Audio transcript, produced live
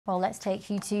Well, let's take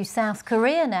you to South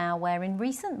Korea now, where in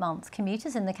recent months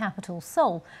commuters in the capital,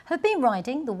 Seoul, have been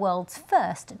riding the world's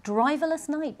first driverless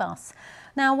night bus.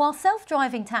 Now, while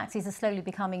self-driving taxis are slowly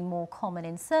becoming more common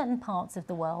in certain parts of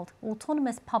the world,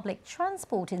 autonomous public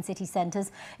transport in city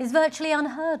centres is virtually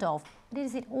unheard of. But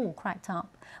is it all cracked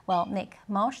up? Well, Nick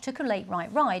Marsh took a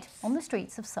late-night ride on the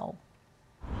streets of Seoul.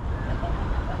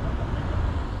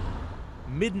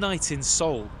 Midnight in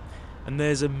Seoul, and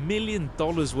there's $1 million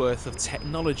worth of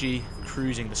technology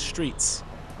cruising the streets.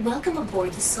 Welcome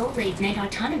aboard the Seoul Late Night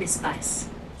Autonomous Bus.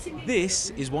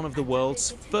 This is one of the world's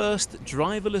first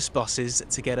driverless buses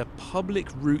to get a public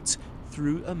route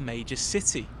through a major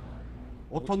city.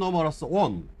 Autonomous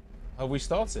one. Have we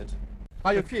started?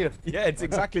 How you feel? Yeah, it's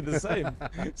exactly the same.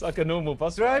 It's like a normal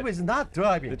bus Driver ride. is not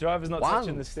driving. The driver's not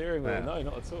touching the steering wheel. No,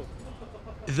 not at all.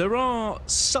 There are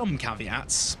some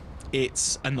caveats.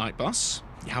 It's a night bus.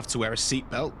 You have to wear a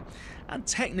seatbelt, and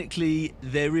technically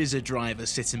there is a driver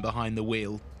sitting behind the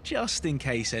wheel, just in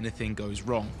case anything goes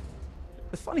wrong.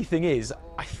 The funny thing is,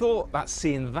 I thought that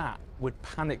seeing that would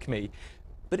panic me,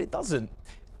 but it doesn't.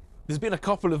 There's been a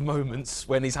couple of moments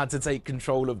when he's had to take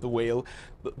control of the wheel,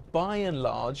 but by and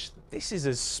large, this is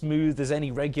as smooth as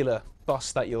any regular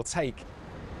bus that you'll take.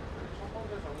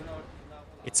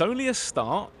 It's only a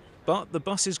start, but the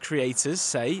bus's creators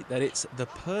say that it's the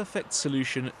perfect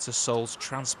solution to Seoul's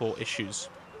transport issues.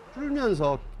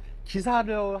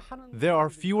 There are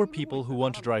fewer people who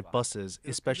want to drive buses,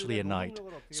 especially at night,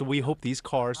 so we hope these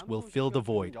cars will fill the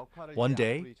void. One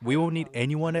day, we won't need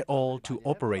anyone at all to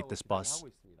operate this bus.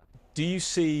 Do you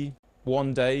see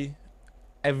one day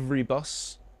every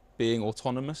bus being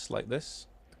autonomous like this?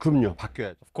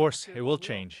 Of course, it will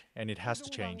change, and it has to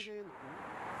change.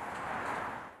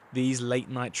 These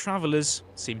late-night travellers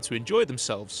seem to enjoy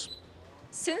themselves.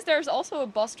 Since there's also a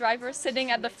bus driver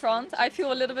sitting at the front, I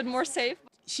feel a little bit more safe.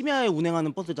 It's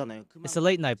a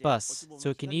late-night bus, so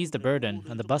it can ease the burden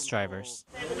on the bus drivers.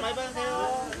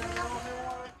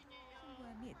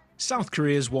 South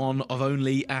Korea is one of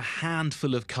only a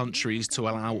handful of countries to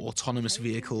allow autonomous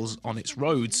vehicles on its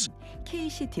roads.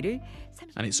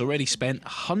 And it's already spent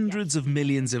hundreds of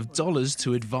millions of dollars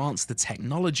to advance the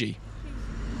technology.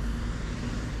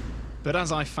 But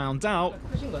as I found out,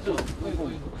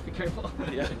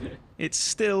 it's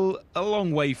still a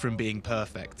long way from being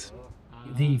perfect.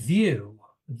 The view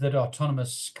that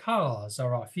autonomous cars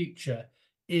are our future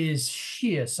is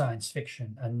sheer science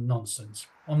fiction and nonsense.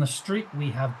 On the street, we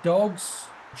have dogs,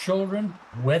 children,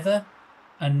 weather,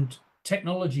 and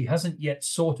technology hasn't yet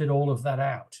sorted all of that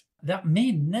out. That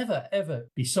may never, ever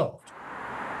be solved.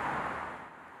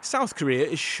 South Korea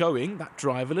is showing that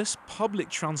driverless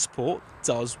public transport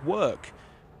does work,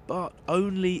 but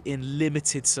only in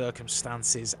limited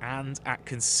circumstances and at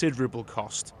considerable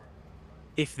cost.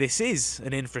 If this is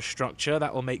an infrastructure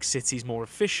that will make cities more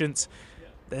efficient,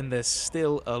 then there's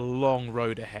still a long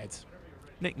road ahead.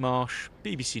 Nick Marsh,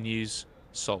 BBC News,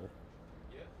 Seoul.